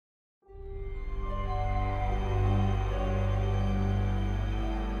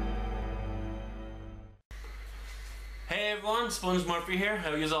Hey everyone, SpongeHammer here.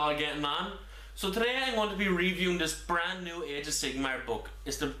 How you all getting on? So today I'm going to be reviewing this brand new Age of Sigmar book.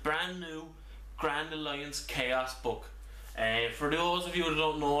 It's the brand new Grand Alliance Chaos book. For those of you who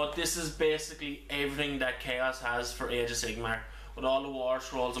don't know it, this is basically everything that Chaos has for Age of Sigmar, with all the war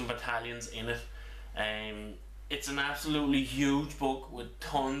scrolls and battalions in it. It's an absolutely huge book with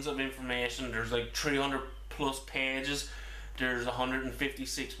tons of information. There's like 300 plus pages. There's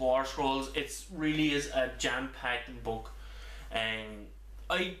 156 war scrolls. It really is a jam-packed book.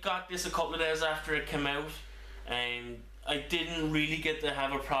 I got this a couple of days after it came out, and I didn't really get to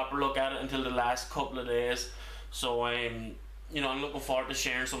have a proper look at it until the last couple of days. So I'm looking forward to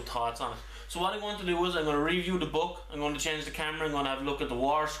sharing some thoughts on it. So what I'm going to do is I'm going to review the book. I'm going to change the camera. I'm going to have a look at the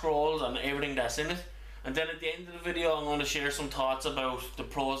war scrolls and everything that's in it. And then at the end of the video, I'm going to share some thoughts about the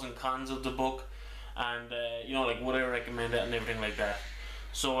pros and cons of the book, and like would I recommend it and everything like that.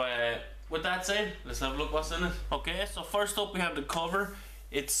 So with that said, let's have a look what's in it. Okay, so first up we have the cover.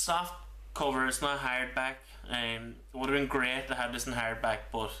 It's soft cover, it's not hardback. It would have been great to have this in hardback,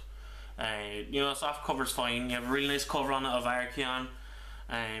 but soft cover's fine. You have a really nice cover on it of Archaon,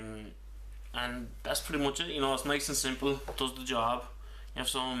 and that's pretty much it. It's nice and simple, it does the job. You have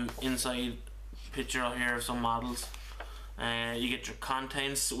some inside picture out here of some models. You get your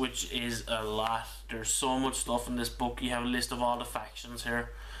contents, which is a lot. There's so much stuff in this book. You have a list of all the factions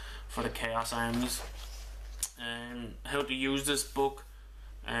here for the Chaos armies, how to use this book,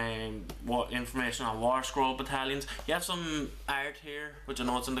 what information on war scroll battalions. You have some art here, which I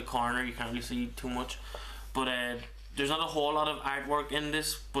know it's in the corner, you can't really see too much, but there's not a whole lot of artwork in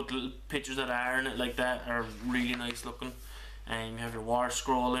this, but the pictures that are in it like that are really nice looking. You have your war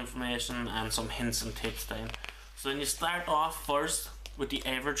scroll information and some hints and tips down. So then you start off first with the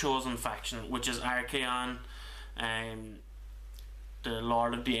Everchosen faction, which is Archaon, the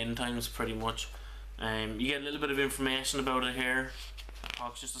Lord of the End Times pretty much. You get a little bit of information about it here.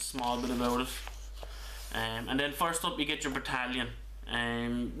 Talks just a small bit about it. And then first up you get your battalion.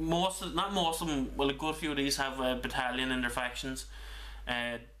 Not most of them, well, a good few of these have a battalion in their factions.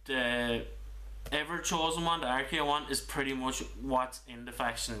 The Everchosen one, the Archaon one, is pretty much what's in the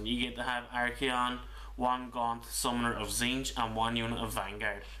faction. You get to have Archaon, one Gaunt Summoner of Tzeentch, and one unit of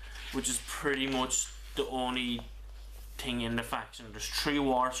Vanguard, which is pretty much the only thing in the faction. There's 3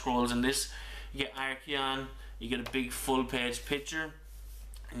 war scrolls in this. You get Archaon, you get a big full page picture,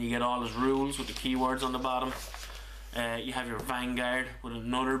 and you get all his rules with the keywords on the bottom. You have your Vanguard with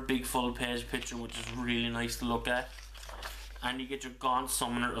another big full page picture, which is really nice to look at, and you get your Gaunt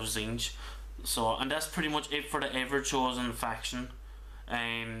Summoner of Tzeentch. So, and that's pretty much it for the Everchosen faction.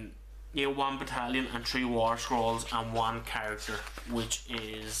 You have 1 battalion and 3 war scrolls and 1 character, which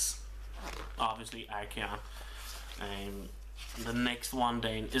is obviously Archaon. The next one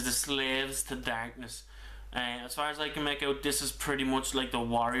then is the Slaves to Darkness. As far as I can make out, this is pretty much like the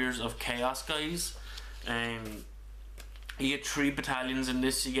Warriors of Chaos guys. You get 3 battalions in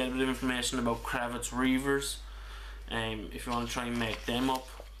this. You get a bit of information about Kravitz Reavers, if you want to try and make them up.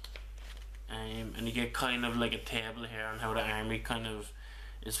 And you get kind of like a table here on how the army kind of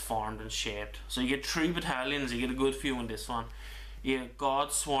is formed and shaped. So you get 3 battalions, you get a good few in this one. You get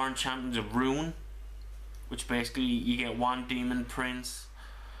God Sworn Champions of Ruin, which basically you get 1 Demon Prince,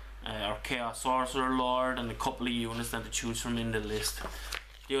 or Chaos Sorcerer Lord, and a couple of units then to choose from in the list.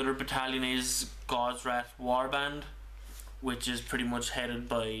 The other battalion is God's Wrath Warband, which is pretty much headed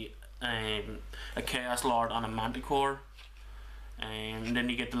by a Chaos Lord on a Manticore. And then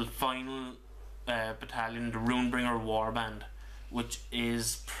you get the final battalion, the Runebringer Warband, which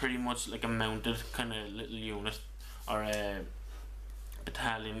is pretty much like a mounted kind of little unit or a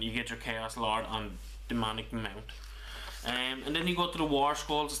battalion. You get your Chaos Lord on Demonic Mount. And then you go to the war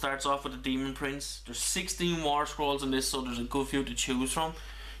scrolls. It starts off with the Demon Prince. There's 16 war scrolls in this, so there's a good few to choose from.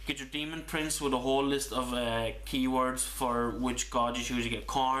 You get your Demon Prince with a whole list of keywords for which god you choose. You get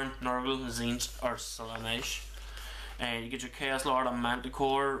Khorne, Nurgle, Tzeentch, or Slaanesh. You get your Chaos Lord on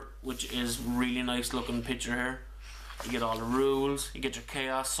Manticore, which is really nice looking picture here. You get all the rules. You get your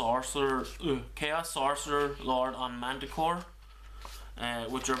Chaos Sorcerer Lord on Manticore,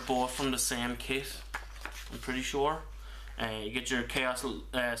 which are both from the same kit, I'm pretty sure. You get your Chaos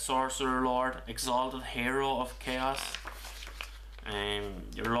Sorcerer Lord, Exalted Hero of Chaos,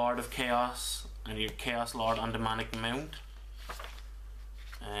 your Lord of Chaos, and your Chaos Lord on Demonic Mount.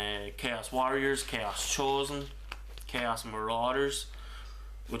 Chaos Warriors, Chaos Chosen, Chaos Marauders,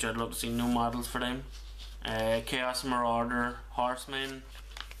 which I'd love to see new models for them. Chaos Marauder Horsemen,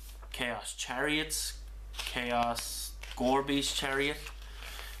 Chaos Chariots, Chaos Gorebeast Chariot.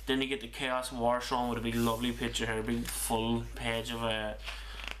 Then you get the Chaos Warstone with a big lovely picture here, a big full page of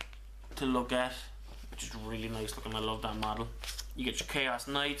to look at, which is really nice looking. I love that model. You get your Chaos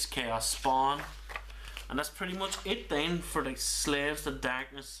Knights, Chaos Spawn, and that's pretty much it then for the Slaves to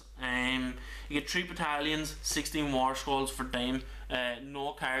Darkness. You get 3 battalions, 16 war scrolls for them,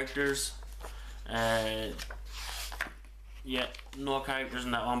 no characters. Yeah, no characters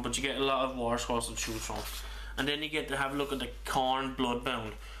in that one, but you get a lot of war scrolls to choose from. And then you get to have a look at the Khorne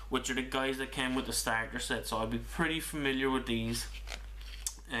Bloodbound, which are the guys that came with the starter set, so I'll be pretty familiar with these.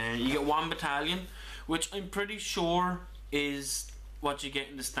 You get 1 battalion, which I'm pretty sure is what you get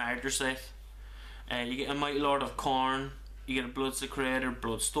in the starter set. You get a Mighty Lord of Khorne, you get a Blood Secretor,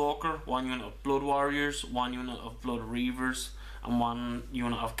 Blood Stalker, 1 unit of Blood Warriors, 1 unit of Blood Reavers, and 1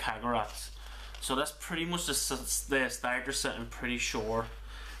 unit of Gargants. So that's pretty much the starter set, I'm pretty sure.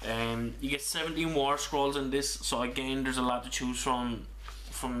 You get 17 war scrolls in this, so again there's a lot to choose from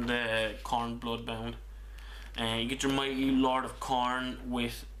the Khorne Bloodbound. You get your Mighty Lord of Khorne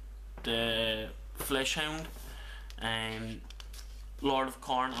with the Fleshhound, Lord of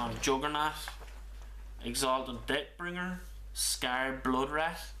Khorne on Juggernaut, Exalted Deathbringer, Skyre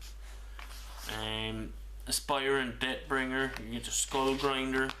Bloodrat, Aspiring Deathbringer. You get your Skull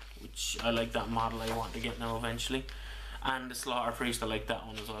Grinder, which I like that model, I want to get now eventually, and the Slaughter Priest, I like that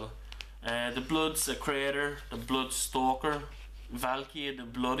one as well. The Blood Secretor, the Blood Stalker, Valkyrie the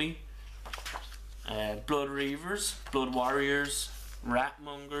Bloody, Blood Reavers, Blood Warriors,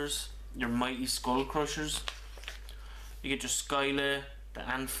 Ratmongers, your Mighty Skull Crushers. You get your Skyla, the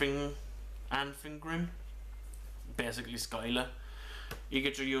Anfingrim, basically Skyla. You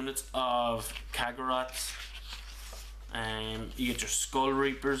get your units of Gargants. You get your Skull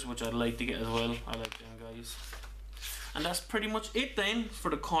Reapers, which I'd like to get as well. I like them guys. And that's pretty much it then for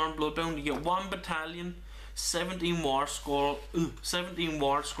the Khorne Bloodbound. You get 1 battalion, 17 war scrolls,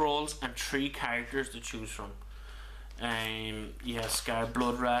 and 3 characters to choose from. You have Skyre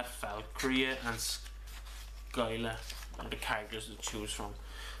Bloodrat, Valkyria, and Skyla are the characters to choose from.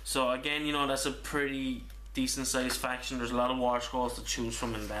 So again, you know, that's a pretty decent sized faction. There's a lot of war scrolls to choose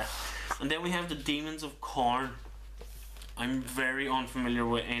from in that. And then we have the Daemons of Khorne. I'm very unfamiliar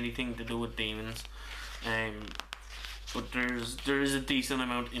with anything to do with demons, but there is a decent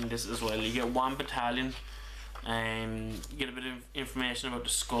amount in this as well. You get 1 battalion, you get a bit of information about the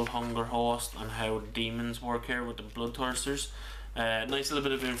Skull Hunger host and how the demons work here with the Bloodthirsters. Nice little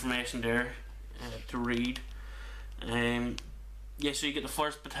bit of information there to read. Yeah, so you get the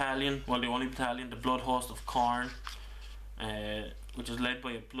 1st battalion, well the only battalion, the Blood Host of Khorne, which is led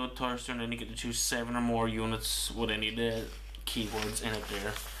by a Bloodthirster, and then you get to choose 7 or more units with any of the keywords in it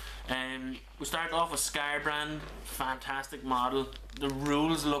there. We start off with Skyrebrand, fantastic model. The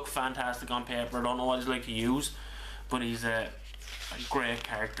rules look fantastic on paper. I don't know what he's like to use, but he's a great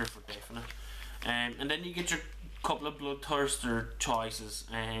character for definite. And then you get your couple of Bloodthirster choices.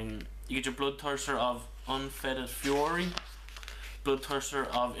 You get your Bloodthirster of Unfettered Fury, Bloodthirster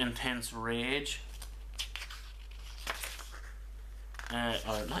of Intense Rage,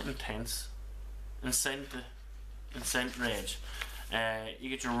 or not intense, Incent Rage. You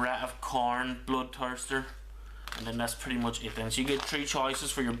get your Rat of Khorne Bloodthirster, and then that's pretty much it then. So you get 3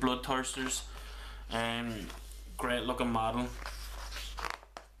 choices for your Bloodthirsters. Great looking model.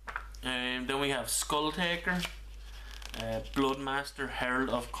 Then we have Skulltaker, Bloodmaster Herald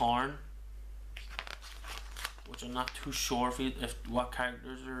of Khorne, which I'm not too sure if what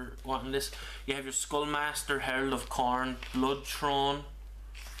characters are wanting this. You have your Skullmaster Herald of Khorne, Blood Throne.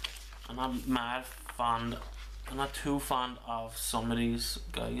 I'm not too fond of some of these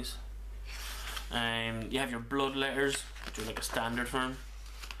guys. You have your Bloodletters, which are like a standard for them.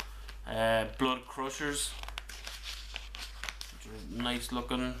 Blood Crushers, which are nice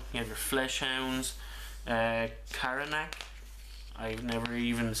looking. You have your Fleshhounds, Karanak. I've never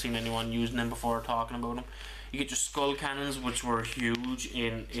even seen anyone using them before talking about them. You get your Skull Cannons, which were huge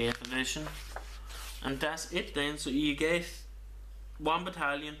in 8th edition. And that's it then. So you get 1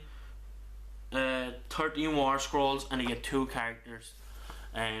 battalion, 13 war scrolls, and you get 2 characters.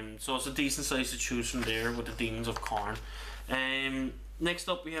 So it's a decent size to choose from there with the Daemons of Khorne. Next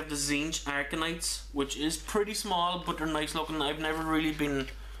up we have the Tzeentch Arcanites, which is pretty small, but they're nice looking. I've never really been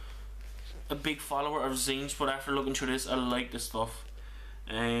a big follower of Tzeentch, but after looking through this, I like the stuff.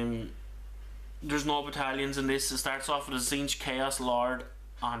 There's no battalions in this. It starts off with a Tzeentch Chaos Lord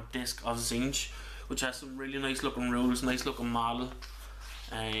on Disc of Tzeentch, which has some really nice looking rules, nice looking model.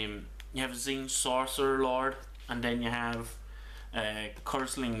 You have a Tzeentch Sorcerer Lord, and then you have the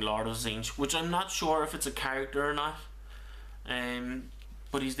Curseling Lord of Tzeentch, which I'm not sure if it's a character or not.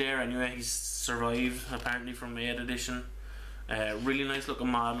 But he's there anyway. He's survived apparently from 8th edition. Really nice looking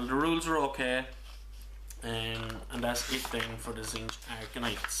model. The rules are okay. And that's it then for the Tzeentch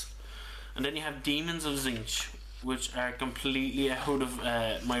Arcanites. And then you have Daemons of Tzeentch, which are completely out of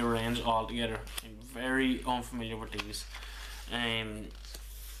my range altogether. I'm very unfamiliar with these.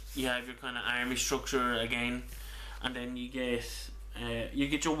 You have your kind of army structure again, and then you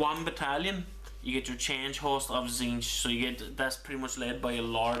get your one battalion. You get your Change Host of Tzeentch, so that's pretty much led by a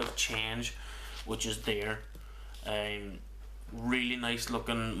Lord of Change, which is there. Really nice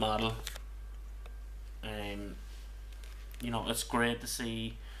looking model. You know, it's great to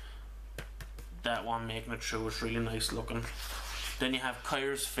see that one making it through. It's really nice looking. Then you have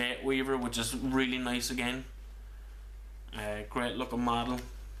Kyre's Fate Weaver, which is really nice again. Great looking model.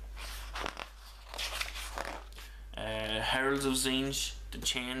 Heralds of Tzeentch, the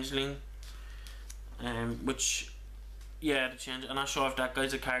Changeling. Which, yeah, the change. I'm not sure if that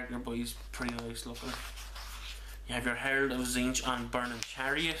guy's a character, but he's pretty nice looking. You have your Herald of Tzeentch on Burning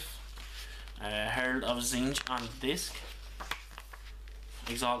Chariot, Herald of Tzeentch on Disc,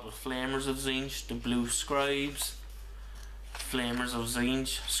 Exalted Flamers of Tzeentch, the Blue Scribes, Flamers of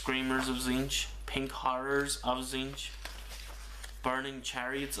Tzeentch, Screamers of Tzeentch, Pink Horrors of Tzeentch, Burning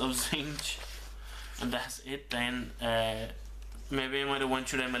Chariots of Tzeentch, and that's it then. Maybe I might have went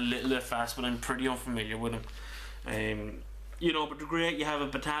through them a little bit fast, but I'm pretty unfamiliar with them. You know, but they're great. You have a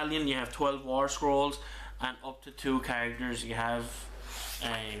battalion, you have 12 war scrolls, and up to 2 characters. You have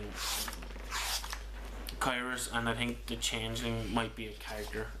Kyre's, and I think the Changeling might be a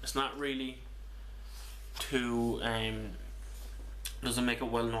character. It's not really too doesn't make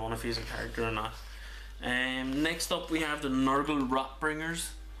it well known if he's a character or not. Next up we have the Nurgle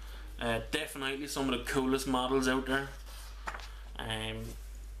Rotbringers. Definitely some of the coolest models out there.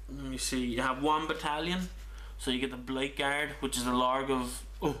 Let me see. You have one battalion, so you get the Blight Guard, which is one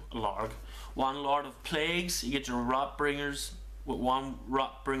Lord of Plagues. You get your Rotbringers with 1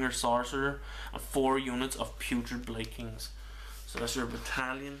 Rotbringer Sorcerer and 4 units of Putrid Blight Kings. So that's your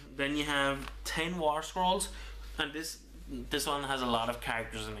battalion. Then you have 10 War Scrolls, and this one has a lot of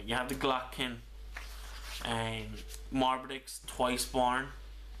characters in it. You have the Glockkin, Morbidix, Twiceborn.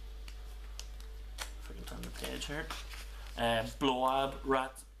 If I can turn the page here. Bloab,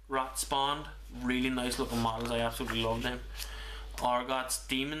 Rotspawned, really nice looking models. I absolutely love them. Orgoth's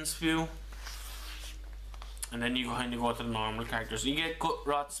Demon's View, and then you kind of go to the normal characters. You get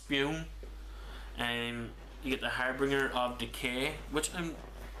Gutrot Spume, and you get the Harbinger of Decay, which I'm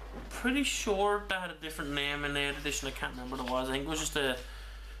pretty sure that had a different name in the edition. I can't remember what it was. I think it was just a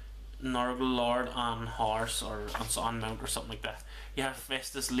Nurgle Lord on horse or on mount or something like that. You have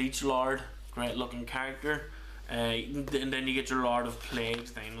Festus Leech Lord, great looking character. And then you get your Lord of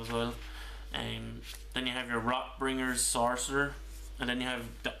Plagues then as well. Then you have your Rotbringers Sorcerer, and then you have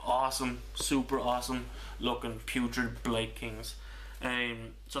the awesome, super awesome looking Putrid Blight Kings.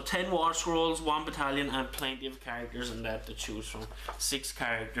 So 10 War Scrolls, 1 battalion, and plenty of characters in that to choose from. 6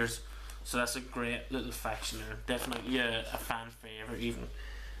 characters, so that's a great little faction there. Definitely a fan favourite even.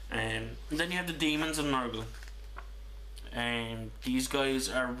 And then you have the Daemons of Nurgle. These guys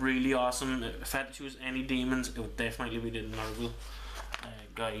are really awesome. If I had to choose any demons, it would definitely be the Nurgle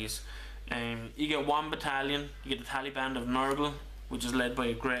guys. You get 1 battalion. You get the Taliban of Nurgle, which is led by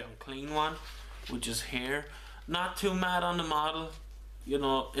a Great Unclean One, which is here. Not too mad on the model. You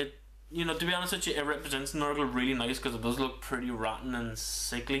know, to be honest with you, it represents Nurgle really nice because it does look pretty rotten and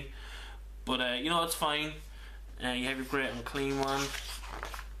sickly. But you know, it's fine. You have your Great Unclean One.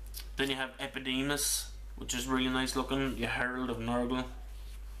 Then you have Epidemus, which is really nice looking. Your Herald of Nurgle.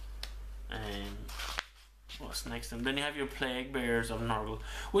 What's next? And then you have your Plague Bearers of Nurgle,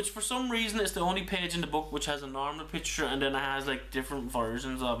 which for some reason is the only page in the book which has a normal picture, and then it has like different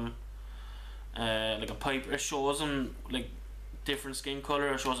versions of them. Like a Piper, it shows them like different skin color.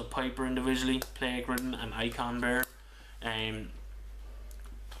 It shows a Piper individually, Plague Ridden, and Icon Bearer.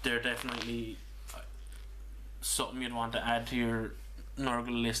 They're definitely something you'd want to add to your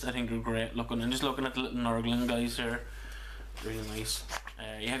Nurgle list. I think they're great looking, and just looking at the little Nurgling guys here, really nice.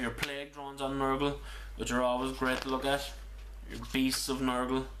 You have your Plague Drones on Nurgle, which are always great to look at. Your Beasts of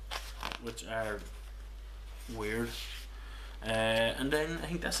Nurgle, which are weird. And then I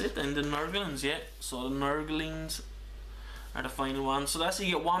think that's it then, the Nurglings, yeah. So the Nurglings are the final one. So that's,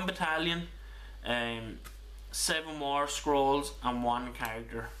 you get 1 battalion, 7 War Scrolls, and 1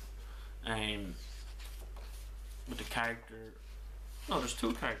 character. With the character, no, there's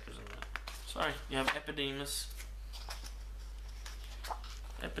 2 characters in that. Sorry, you have Epidemus.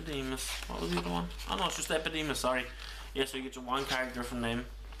 What was the other one? Oh no, it's just Epidemus, sorry. Yeah, so you get your 1 character from them.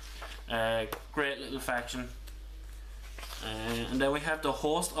 Great little faction. And then we have the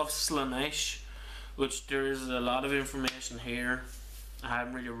Host of Slaanesh, which there is a lot of information here. I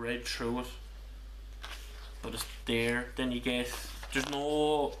haven't really read through it, but it's there. Then you get There's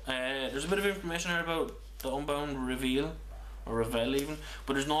no, there's a bit of information here about the Unbound Reveal, or Reveal even,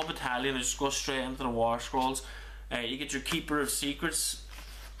 but there's no battalion. It just goes straight into the War Scrolls. You get your Keeper of Secrets,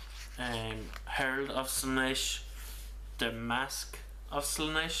 Herald of Slaanesh, the Mask of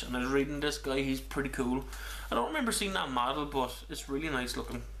Slaanesh, and I was reading this guy, he's pretty cool. I don't remember seeing that model, but it's really nice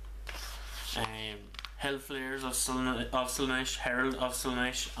looking. Hellflares of Slaanesh, Herald of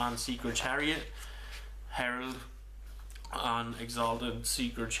Slaanesh on Secret Chariot, Herald on Exalted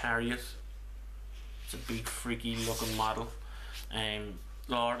Secret Chariot. It's a big freaky looking model.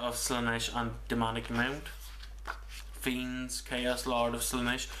 Lord of Slaanesh on Demonic Mount, Fiends, Chaos Lord of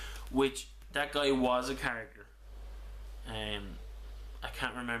Slaanesh, which that guy was a character. I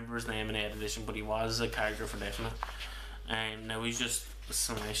can't remember his name in 8th edition, but he was a character for definite. Now he's just a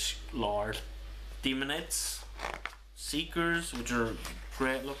Slaanesh Lord. Demonettes, Seekers, which are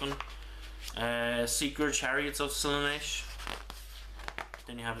great looking. Seeker Chariots of Slaanesh.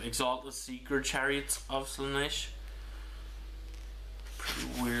 Then you have Exalted Seeker Chariots of Slaanesh.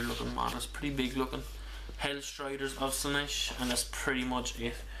 Pretty weird looking models, pretty big looking. Hellstriders of Slaanesh, and that's pretty much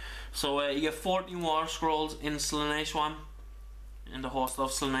it. So you get 14 War Scrolls in Slaanesh 1, in the host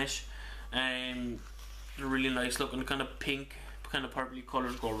of Slaanesh. They're really nice looking, kind of pink, kind of purpley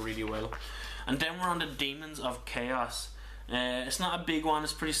colours go really well. And then we're on the Daemons of Chaos. It's not a big one,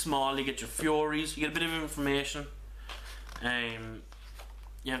 it's pretty small. You get your Furies, you get a bit of information.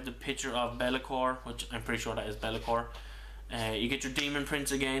 You have the picture of Be'lakor, which I'm pretty sure that is Be'lakor. You get your Demon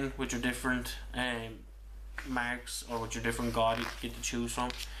Prince again, which are different marks, or which are different god you get to choose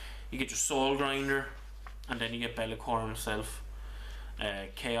from. You get your Soul Grinder, and then you get Be'lakor himself,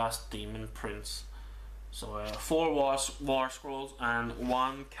 Chaos Demon Prince. So 4 war Scrolls and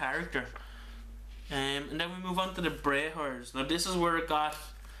 1 character. And then we move on to the Brayherds. Now this is where it got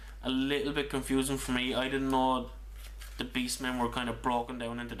a little bit confusing for me. I didn't know the Beastmen were kind of broken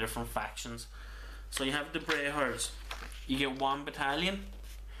down into different factions. So you have the Brayherds. You get 1 battalion.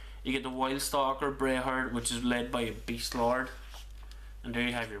 You get the Wildstalker Brayherd, which is led by a Beast Lord. And there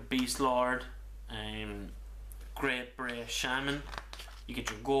you have your Beast Lord, Great Bray Shaman. You get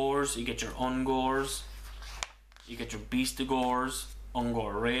your Gores, you get your Ungors, you get your Beastigores,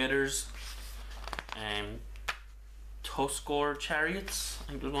 Ungor Raiders, Tuskor Chariots.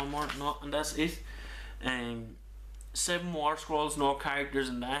 I think there's one more, no, and that's it. 7 War Scrolls, no characters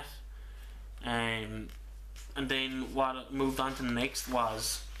in that. And then what moved on to the next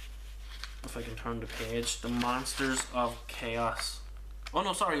was, if I can turn the page, the Monsters of Chaos. Oh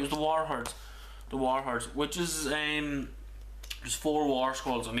no, sorry, it was the Warherds. The Warherds, which is there's 4 War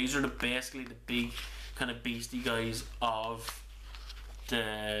Scrolls, and these are basically the big kind of beastie guys of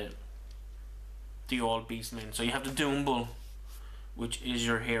the old Beastmen. So you have the Doom Bull, which is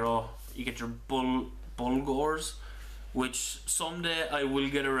your hero. You get your Bulgors, which someday I will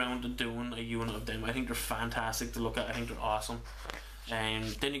get around to doing a unit of them. I think they're fantastic to look at. I think they're awesome.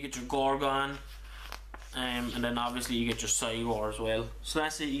 Then you get your Gorgon, and then obviously you get your Sygor as well. So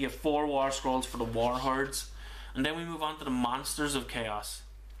that's it. You get 4 War Scrolls for the Warherds, and then we move on to the Monsters of Chaos.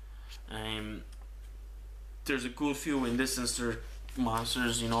 There's a good few in this since they're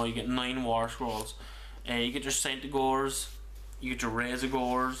monsters. You know, you get 9 War Scrolls. You get your Centaurs, you get your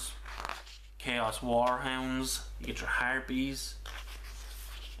Razorgores, Chaos Warhounds, you get your Harpies,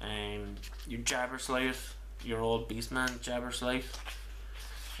 your Jabberslith, your old Beastman Jabberslith,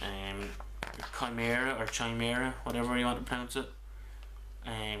 your Chimera or Chimera, whatever you want to pronounce it.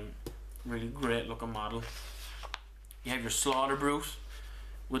 Really great looking model. You have your Slaughter Brute,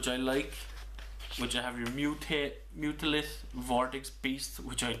 which I like, which I have your Mutilith Vortex Beast,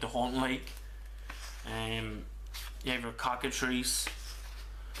 which I don't like. You have your Cockatrice,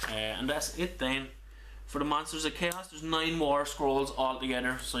 and that's it then. For the Monsters of Chaos, there's 9 War Scrolls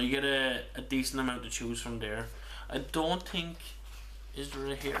altogether, so you get a decent amount to choose from there. I don't think, is there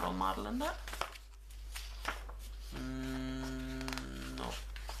a hero model in that?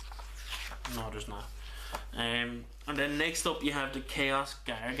 No, there's not. And then next up you have the Chaos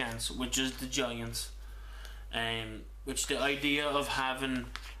Gargants, which is the giants. Which the idea of having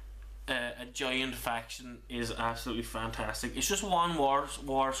a giant faction is absolutely fantastic. It's just 1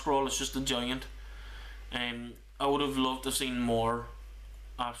 war scroll. It's just a giant. I would have loved to have seen more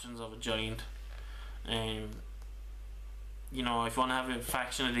options of a giant. You know, if you want to have a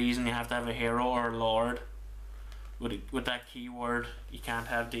faction of these and you have to have a hero or a lord with that keyword, you can't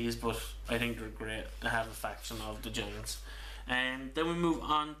have these, but I think they're great to have a faction of the giants. And then we move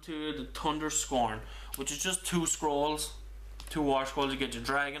on to the Thunderscorn, which is just 2 scrolls, 2 War Scrolls. You get your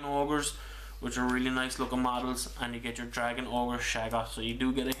Dragon Ogres, which are really nice looking models, and you get your Dragon Ogre Shaggoth, so you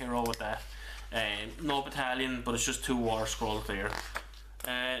do get a hero with that. No battalion, but it's just 2 war scrolls there.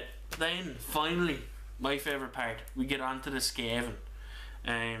 Then finally, my favourite part, we get onto the Skaven.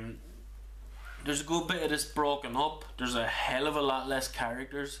 There's a good bit of this broken up. There's a hell of a lot less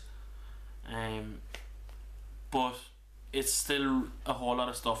characters, but it's still a whole lot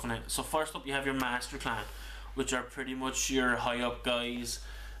of stuff in it. So first up you have your Masterclan, which are pretty much your high up guys.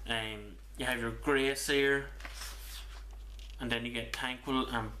 You have your Greyseer, and then you get Tanquil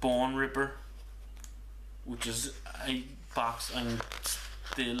and Bone Ripper, which is a box I'm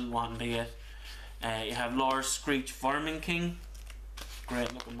still wanting to get. You have Lord Screech Vermin King,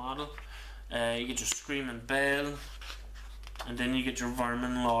 great looking model. You get your Screaming Bell, and then you get your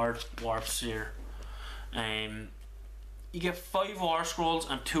Vermin Lord Warpseer. You get 5 war scrolls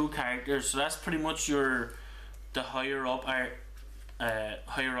and 2 characters, so that's pretty much the higher up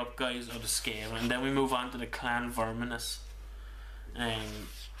guys of the scale. And then we move on to the Clan Verminus,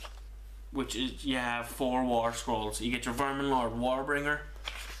 which is, you have 4 war scrolls. You get your Vermin Lord Warbringer,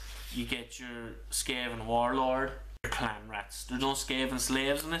 you get your Skaven Warlord, your Clan Rats. There's no Skaven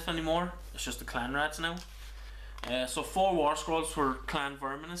slaves in it anymore, it's just the Clan Rats now. So 4 war scrolls for Clan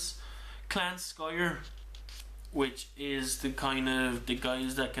Verminus. Clan Skyre, which is the kind of the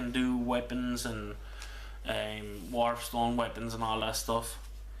guys that can do weapons and warpstone weapons and all that stuff.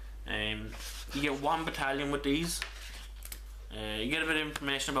 You get 1 battalion with these. You get a bit of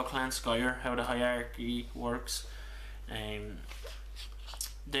information about Clan Skyre, how the hierarchy works.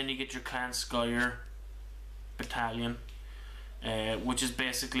 Then you get your Clan Skyre battalion, which is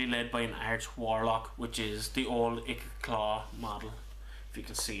basically led by an Arch Warlock, which is the old Claw model, if you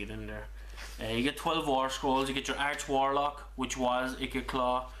can see it in there. You get 12 war scrolls. You get your Arch Warlock, which was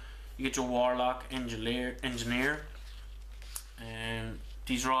Claw. You get your Warlock Engineer.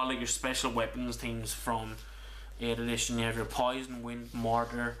 These are all like your special weapons teams from 8th edition. You have your Poison Wind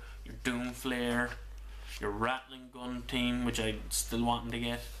Mortar, your Doom Flare, your Rattling Gun team, which I still wanting to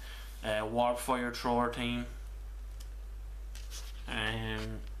get, Warp Fire Thrower team,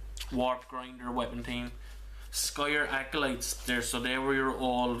 Warp Grinder weapon team, Skyre Acolytes. So they were your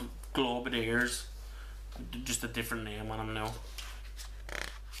old Globadiers, just a different name on them now.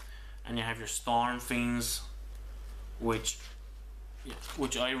 And you have your Storm Fiends, which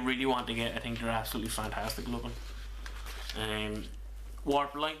I really want to get. I think they're absolutely fantastic looking.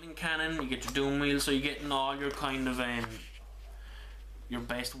 Warp Lightning Cannon, you get your Doom Wheel, so you're getting all your kind of your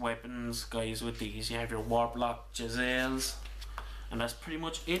best weapons guys with these. You have your Warplock Jezzails, and that's pretty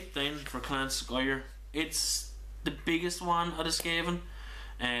much it then for Clan Skyre. It's the biggest one of the Skaven,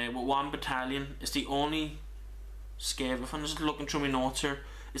 with 1 battalion. It's the only Skaven, if I'm just looking through my notes here,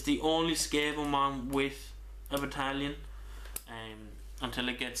 it's the only Skaven one with a battalion, until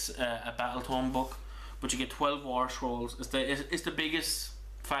it gets a Battle Tome book. But you get 12 war scrolls. It's the biggest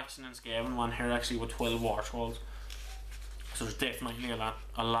faction in Skaven one here, actually, with 12 war scrolls. So there's definitely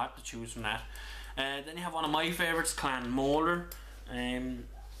a lot to choose from that. Then you have one of my favourites, Clan Moulder. Kind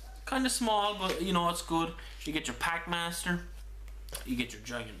of small, but you know it's good. You get your Packmaster, you get your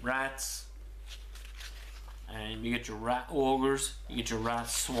Giant Rats, and you get your Rat Ogres, you get your Rat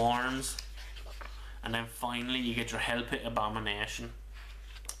Swarms, and then finally you get your Hell Pit Abomination.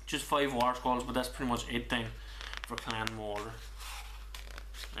 Just 5 war scrolls, but that's pretty much it then for Clan Moulder.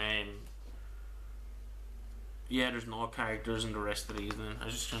 Yeah, there's no characters in the rest of these then. I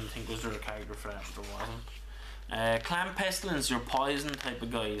was just trying to think, was there a character for that, but there wasn't. Clan Pestilens, your poison type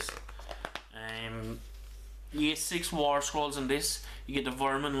of guys. You get 6 war scrolls in this. You get the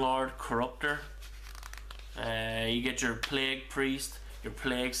Vermin Lord Corruptor. You get your Plague Priest, your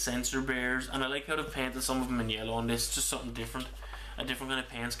Plague Censor Bearers, and I like how they've painted some of them in yellow on this, just something different. A different kind of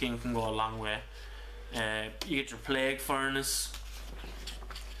paint scheme can go a long way. You get your Plague Furnace,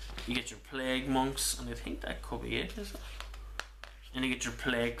 you get your Plague Monks, and I think that could be it, is it? And you get your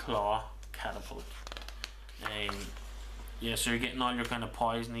Plague Claw Catapult. Yeah, so you're getting all your kind of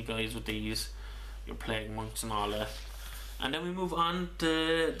poisony guys with these, your Plague Monks and all that. And then we move on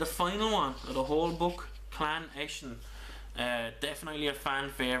to the final one of the whole book, Clan Eshin. Definitely a fan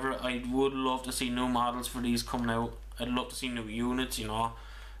favourite. I would love to see new models for these coming out. I'd love to see new units, you know.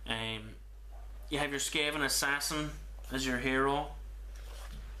 You have your Skaven Assassin as your hero,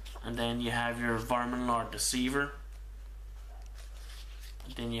 and then you have your Vermin Lord Deceiver,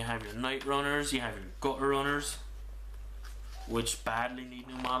 and then you have your Night Runners, you have your Gutter Runners, which badly need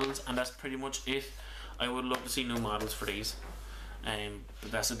new models, and that's pretty much it. I would love to see new models for these,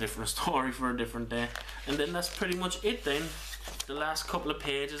 but that's a different story for a different day. And then that's pretty much it then. The last couple of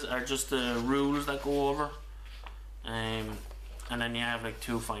pages are just the rules that go over, and then you have like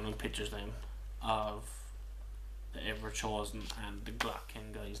 2 final pictures then of the Everchosen and the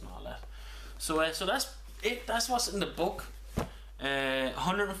Glockkin guys and all that. So that's it. That's what's in the book.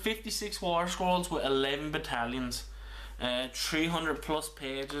 156 war scrolls with 11 battalions. 300 plus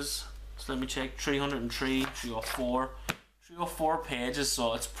pages. So let me check. 303, 304 pages.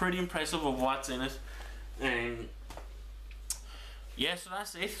 So it's pretty impressive of what's in it. Yeah, so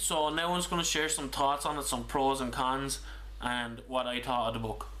that's it. So now I'm just going to share some thoughts on it, some pros and cons, and what I thought of the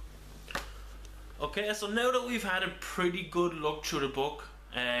book. Okay, so now that we've had a pretty good look through the book,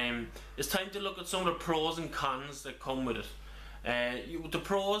 it's time to look at some of the pros and cons that come with it. The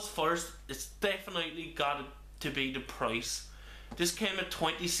pros first, it's definitely got to be the price. This came at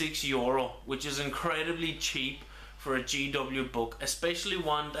 €26, which is incredibly cheap for a GW book, especially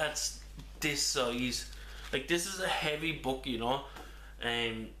one that's this size. Like, this is a heavy book, you know.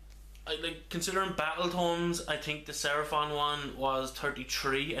 Like, considering battle tomes, I think the Seraphon one was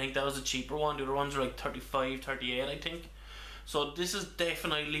 33. I think that was a cheaper one. The other ones were like 35, 38, I think. So this is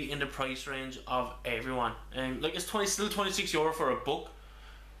definitely in the price range of everyone. Like, it's still €26 for a book,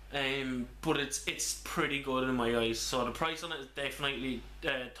 but it's pretty good in my eyes. So the price on it is definitely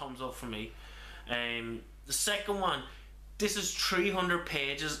thumbs up for me. The second one, this is 300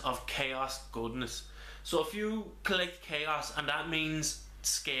 pages of chaos goodness. So if you collect chaos, and that means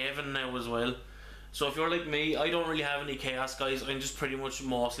Skaven now as well. So if you're like me, I don't really have any chaos, guys. I'm just pretty much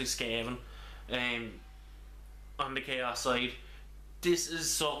mostly Skaven on the chaos side. This is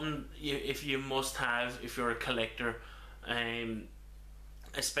something if you must have if you're a collector,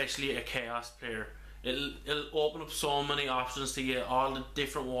 especially a chaos player. It'll open up so many options to you, all the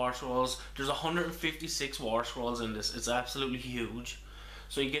different war scrolls. There's 156 war scrolls in this. It's absolutely huge.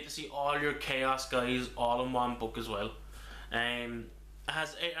 So you get to see all your chaos guys all in one book as well. It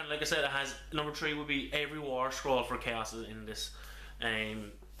has, and like I said, it has, number 3 would be every war scroll for chaos is in this.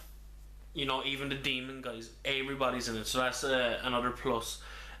 You know, even the demon guys, everybody's in it, so that's another plus.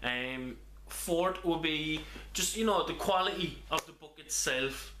 Fourth would be just, you know, the quality of the book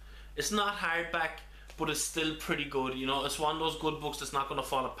itself. It's not hardback, but it's still pretty good. You know, it's one of those good books that's not going to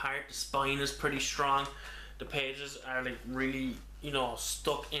fall apart. The spine is pretty strong. The pages are like really, you know,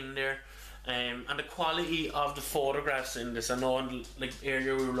 stuck in there. And the quality of the photographs in this, I know like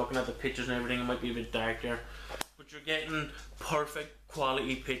earlier we were looking at the pictures and everything, it might be a bit dark there, but you're getting perfect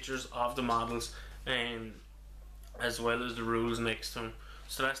quality pictures of the models, as well as the rules next to them.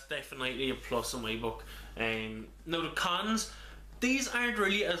 So that's definitely a plus in my book. Now the cons, these aren't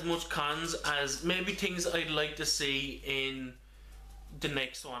really as much cons as maybe things I'd like to see in the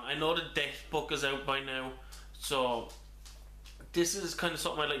next one. I know the Death book is out by now, so this is kind of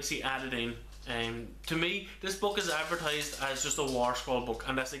something I'd like to see added in. To me, this book is advertised as just a war scroll book,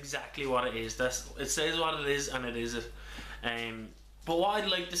 and that's exactly what it is. It says what it is, and it is it. But what I'd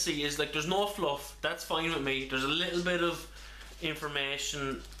like to see is, like, there's no fluff. That's fine with me. There's a little bit of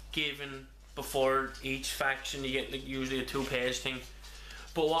information given before each faction. You get like usually a 2-page thing.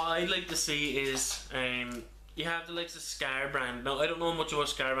 But what I'd like to see is you have the likes of Skyre. Now I don't know much about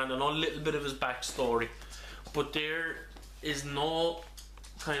Skyre. I know a little bit of his backstory, but there is no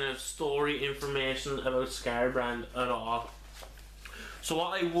kind of story information about Skyre at all. So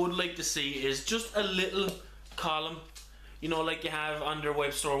what I would like to see is just a little column, you know, like you have on their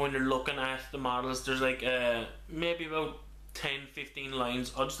web store when you're looking at the models. There's like maybe about 10-15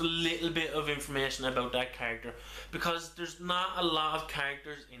 lines or just a little bit of information about that character, because there's not a lot of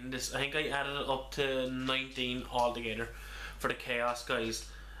characters in this. I think I added it up to 19 altogether for the chaos guys.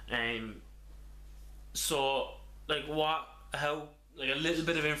 So like like a little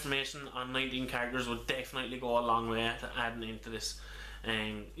bit of information on 19 characters would definitely go a long way to adding into this.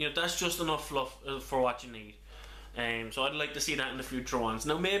 You know, that's just enough fluff for what you need. So I'd like to see that in the future ones.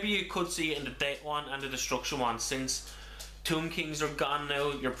 Now maybe you could see it in the Death one and the Destruction one. Since Tomb Kings are gone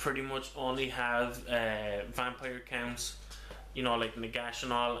now, you pretty much only have vampire counts, you know, like Nagash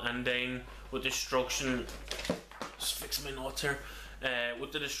and all. And then with Destruction, just fix my notes here.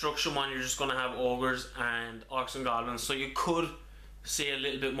 With the Destruction one, you're just going to have ogres and orcs and goblins. So you could see a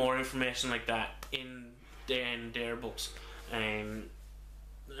little bit more information like that in their books. The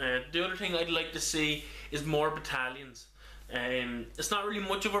other thing I'd like to see is more battalions. It's not really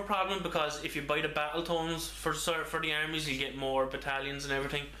much of a problem, because if you buy the battle tomes for the armies, you get more battalions and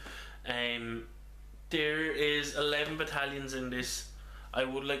everything. There is 11 battalions in this. I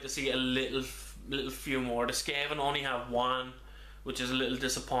would like to see a little few more. The Skaven only have 1, which is a little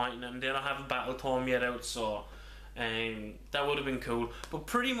disappointing, and they don't have a battle tome yet out, so that would have been cool. But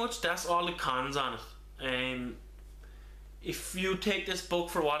pretty much that's all the cons on it. If you take this book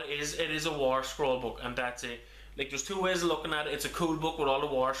for what it is a war scroll book, and that's it. Like, there's 2 ways of looking at it. It's a cool book with all the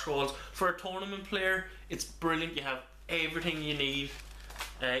war scrolls. For a tournament player, it's brilliant. You have everything you need.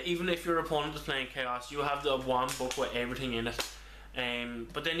 Even if your opponent is playing Chaos, you have the one book with everything in it.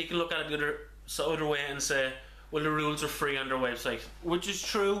 But then you can look at it the other way and say, well, the rules are free on their website, which is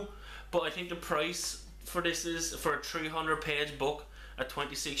true, but I think the price for this is, for a 300-page book at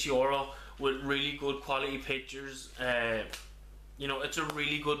 €26 with really good quality pictures. You know, it's a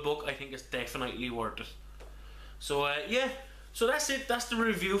really good book. I think it's definitely worth it. So yeah, so that's it. That's the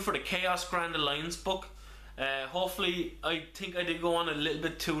review for the Chaos Grand Alliance book. Hopefully, I think I did go on a little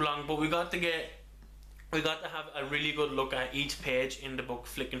bit too long, but we got to have a really good look at each page in the book,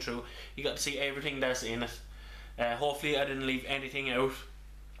 flicking through. You got to see everything that's in it. Hopefully I didn't leave anything out.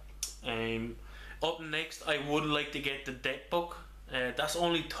 Up next, I would like to get the deck book. That's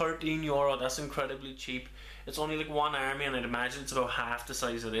only €13. That's incredibly cheap. It's only like one army, and I'd imagine it's about half the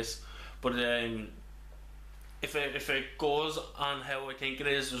size of this. But if it goes on how I think it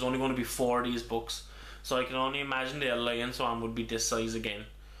is, there's only going to be 4 of these books. So I can only imagine the Alliance one would be this size again.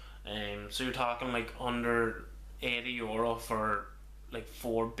 So you're talking like under €80 for like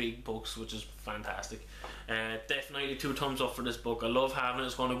 4 big books, which is fantastic. Definitely 2 thumbs up for this book. I love having it.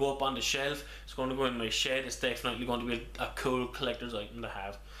 It's going to go up on the shelf. It's going to go in my shed. It's definitely going to be a cool collector's item to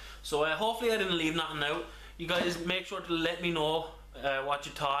have. So hopefully I didn't leave nothing out. You guys make sure to let me know what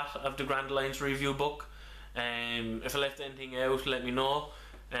you thought of the Grand Alliance review book. If I left anything out, let me know.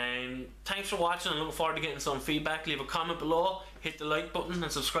 Thanks for watching. I'm looking forward to getting some feedback. Leave a comment below, hit the like button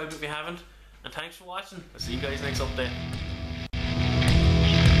and subscribe if you haven't. And thanks for watching. I'll see you guys next update.